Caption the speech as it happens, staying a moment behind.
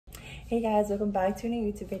Hey guys, welcome back to a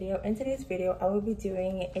new YouTube video. In today's video, I will be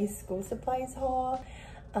doing a school supplies haul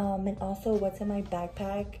and also what's in my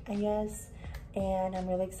backpack, I guess. And I'm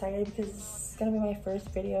really excited because it's gonna be my first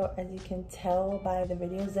video, as you can tell by the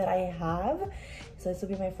videos that I have. So this will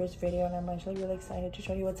be my first video and I'm actually really excited to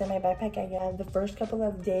show you what's in my backpack. I got the first couple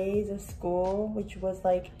of days of school, which was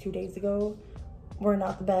like 2 days ago, were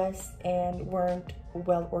not the best and weren't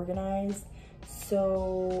well organized.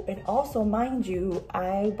 So, and also mind you,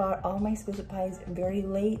 I bought all my school supplies very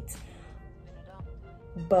late,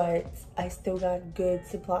 but I still got good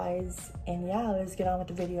supplies. And yeah, let's get on with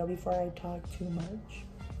the video before I talk too much.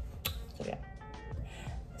 So yeah,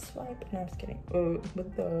 swipe. No, I'm just kidding.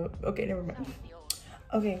 Okay, never mind.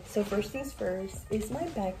 Okay, so first things first is my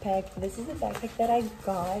backpack. This is the backpack that I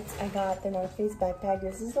got. I got the North Face backpack.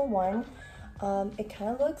 This is the one. It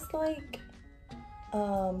kind of looks like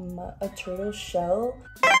a turtle shell.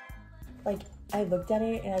 Like, I looked at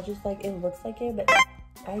it and I just like, it looks like it, but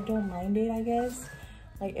I don't mind it, I guess.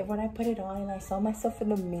 Like, when I put it on and I saw myself in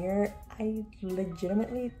the mirror, I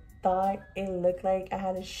legitimately thought it looked like I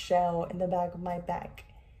had a shell in the back of my back.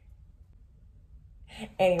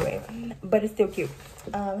 Anyway, but it's still cute.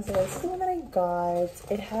 So that's the one that I got.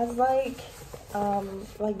 It has like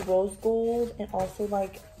rose gold and also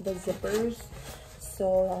like the zippers,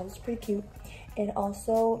 so that was pretty cute. And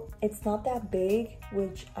also, it's not that big,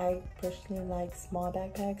 which I personally like small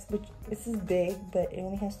backpacks, which this is big, but it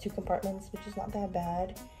only has 2 compartments, which is not that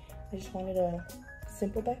bad. I just wanted a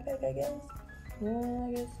simple backpack, I guess. Yeah,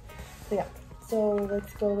 I guess. So yeah, so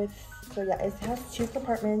let's go with, so yeah, it has 2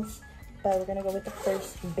 compartments, but we're gonna go with the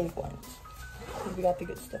first big one, because we got the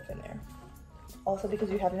good stuff in there. Also because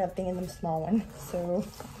we have nothing in the small one, so.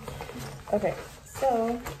 Okay,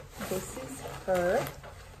 so this is her.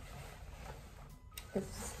 This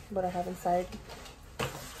is what I have inside.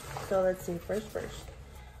 So let's see, first.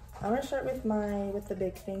 I'm gonna start with the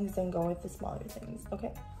big things and go with the smaller things,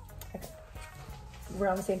 okay? Okay, we're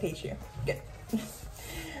on the same page here, good.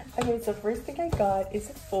 Okay, so first thing I got is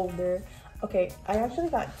a folder. Okay, I actually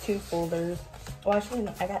got 2 folders. Well, actually,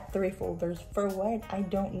 no, I got 3 folders. For what? I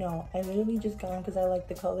don't know. I literally just got them because I like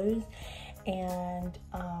the colors. And,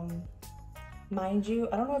 mind you,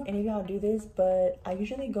 I don't know if any of y'all do this, but I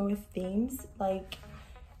usually go with themes. Like,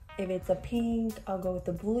 if it's a pink, I'll go with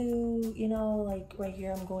the blue, you know, like right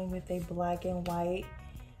here I'm going with a black and white,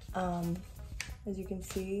 as you can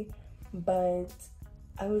see. But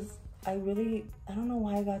I don't know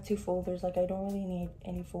why I got 2 folders. Like, I don't really need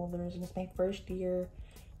any folders, and it's my first year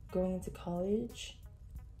going into college,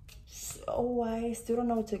 so I still don't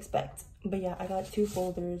know what to expect. But yeah, I got 2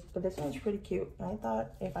 folders, but this one's pretty cute, and I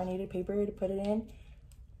thought if I needed paper to put it in,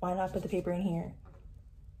 why not put the paper in here?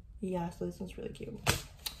 Yeah, so this one's really cute.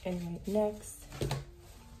 Anyway, next,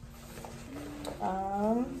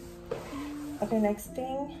 okay, next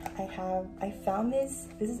thing I found this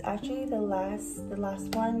is actually the last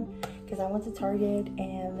one, because I went to Target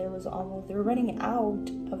and they were running out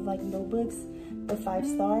of like notebooks, the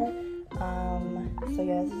 5-star. So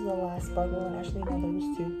yeah, this is the last sparkle one. Actually, no, there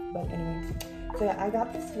was 2, but anyway. So yeah, I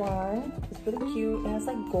got this one. It's really cute. It has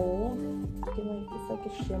like gold. It's like a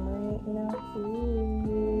shimmery, you know.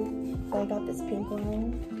 Ooh. So I got this pink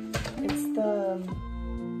one. It's the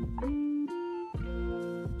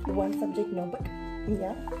 1 subject notebook.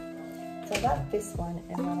 Yeah. So I got this one,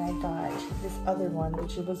 and then I got this other one,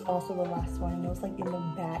 which was also the last one, and it was like in the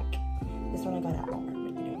back. This one I got at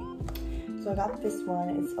Walmart, but anyway. So I got this one.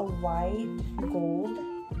 It's a white gold.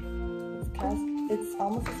 It's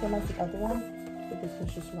almost the same as the other one, but this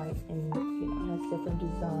one's just white, and you know, it has different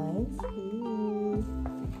designs. Ooh.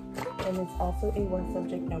 And it's also a 1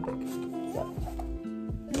 subject notebook. So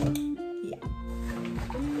yeah.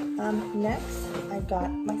 Next, I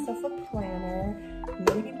got myself a planner.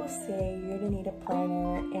 Many people say you're gonna need a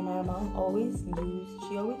planner, and my mom always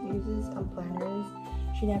uses planners.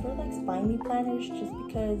 She never likes buying me planners just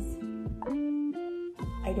because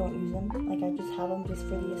I don't use them. Like, I just have them just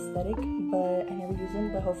for the aesthetic, but I never use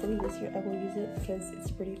them. But hopefully this year I will use it because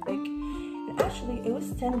it's pretty thick. And actually, it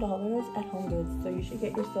was $10 at HomeGoods, so you should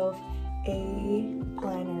get yourself a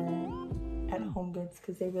planner at HomeGoods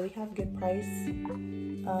because they really have good price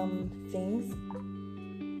things.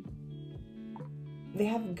 They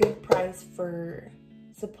have good price for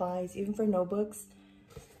supplies, even for notebooks.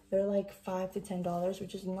 They're like $5 to $10,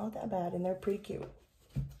 which is not that bad, and they're pretty cute.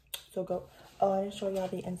 So go. Oh, I didn't show y'all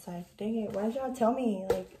the inside. Dang it, why did y'all tell me?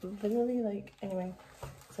 Like, literally, like, anyway.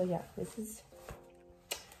 So yeah, this is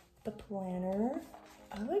the planner.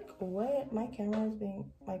 I like what my phone is being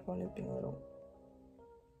a little.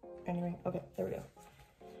 Anyway, okay, there we go.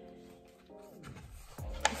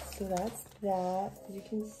 So that's that. As you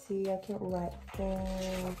can see, I can write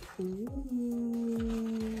things.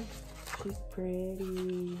 Ooh, she's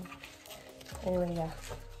pretty. Anyway, yeah,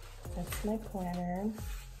 that's my planner.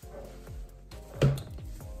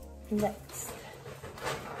 Next.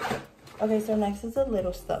 Okay, so next is the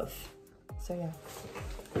little stuff. So yeah.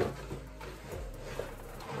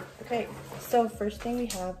 Okay, so first thing we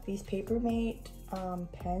have these Papermate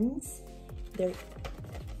pens. They're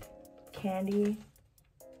candy,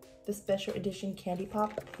 the special edition candy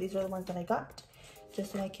pop. These are the ones that I got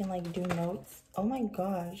just so I can like do notes. Oh my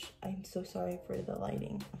gosh, I'm so sorry for the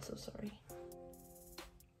lighting. I'm so sorry.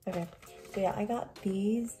 Okay, so yeah, I got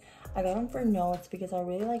these. I got them for notes because I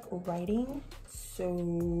really like writing,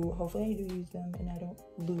 so hopefully I do use them and I don't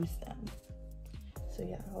lose them. So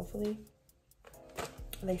yeah, hopefully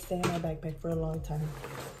they stay in my backpack for a long time.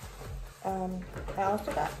 I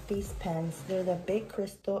also got these pens. They're the Big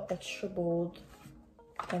Crystal Extra Bold,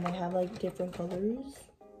 and they have like different colors.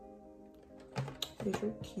 These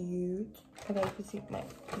are cute. I gotta see my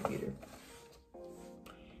computer.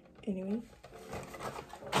 Anyway,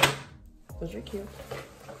 those are cute.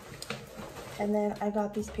 And then I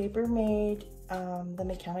got these Papermate, the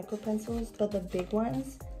mechanical pencils, but the big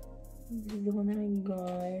ones. This is the one that I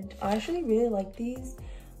got. I actually really like these.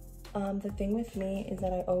 The thing with me is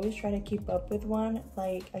that I always try to keep up with one.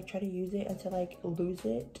 Like, I try to use it until like lose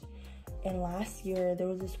it. And last year there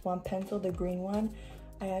was this one pencil, the green one.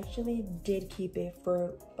 I actually did keep it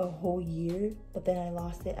for a whole year, but then I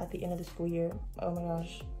lost it at the end of the school year. Oh my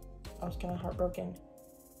gosh, I was kind of heartbroken.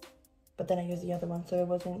 But then I used the other one, so it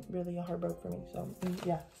wasn't really a heartbreak for me. So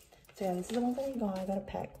yeah. So yeah, this is the one that I got. I got a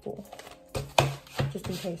pack full, just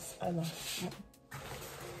in case I lost.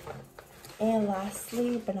 And last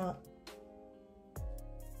but not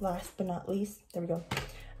least, there we go,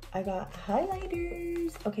 I got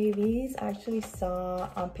highlighters. Okay, these I actually saw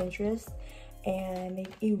on Pinterest, and they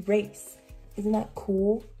erase. Isn't that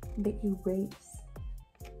cool? They erase.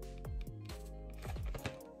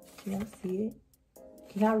 Can y'all see it?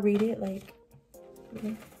 Can y'all read it? Like,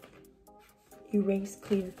 okay. Erase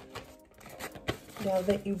clear. Yeah,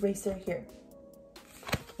 the eraser here.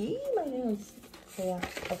 Eee, my nails. So yeah,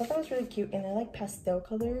 I thought that was really cute, and they're like pastel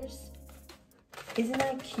colors. Isn't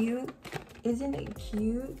that cute? Isn't it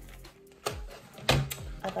cute?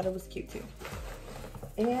 I thought it was cute too.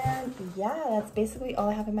 And yeah, that's basically all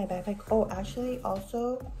I have in my backpack. Oh, actually,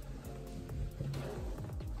 also,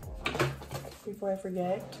 before I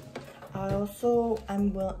forget, I'm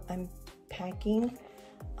packing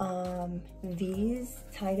these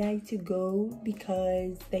tie-dye to go,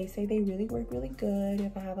 because they say they really work really good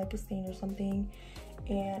if I have like a stain or something.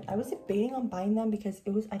 And I was debating on buying them because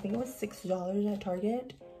I think it was $6 at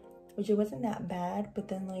Target, which it wasn't that bad. But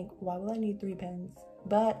then, like, why will I need 3 pens?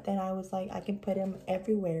 But then I was like, I can put them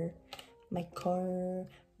everywhere. My car,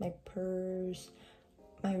 my purse,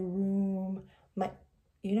 my room,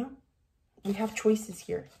 you know, we have choices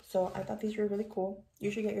here. So I thought these were really cool. You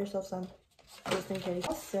should get yourself some, just in case.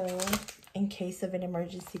 Also, in case of an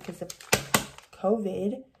emergency because of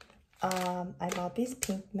COVID, I bought these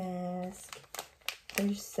pink masks.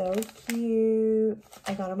 They're so cute.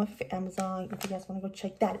 I got them off Amazon. If you guys want to go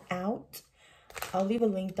check that out, I'll leave a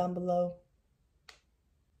link down below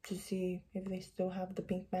to see if they still have the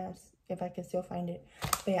pink mask, if I can still find it.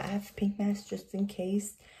 But yeah, I have pink masks just in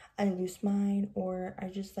case I lose mine, or I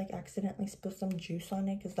just like accidentally spill some juice on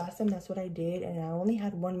it, because last time that's what I did, and I only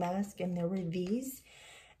had 1 mask and there were these.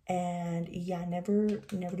 And yeah, never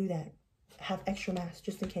do that. Have extra masks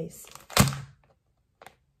just in case.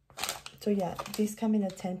 So yeah, these come in a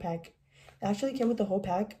 10-pack. It actually came with the whole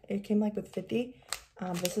pack. It came like with 50.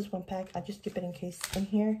 This is 1 pack. I just keep it in case in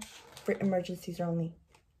here for emergencies only.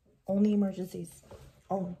 Only emergencies.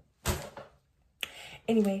 Only.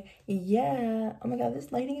 Anyway, yeah. Oh my god,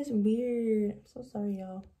 this lighting is weird. I'm so sorry,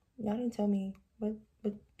 y'all. Y'all didn't tell me, but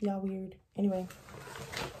y'all weird. Anyway.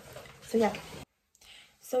 So yeah.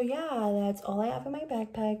 That's all I have in my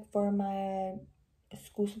backpack for my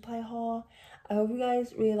school supply haul. I hope you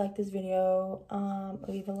guys really like this video.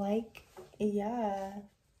 Leave a like. Yeah,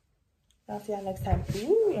 I'll see y'all next time.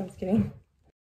 Ooh, I'm just kidding.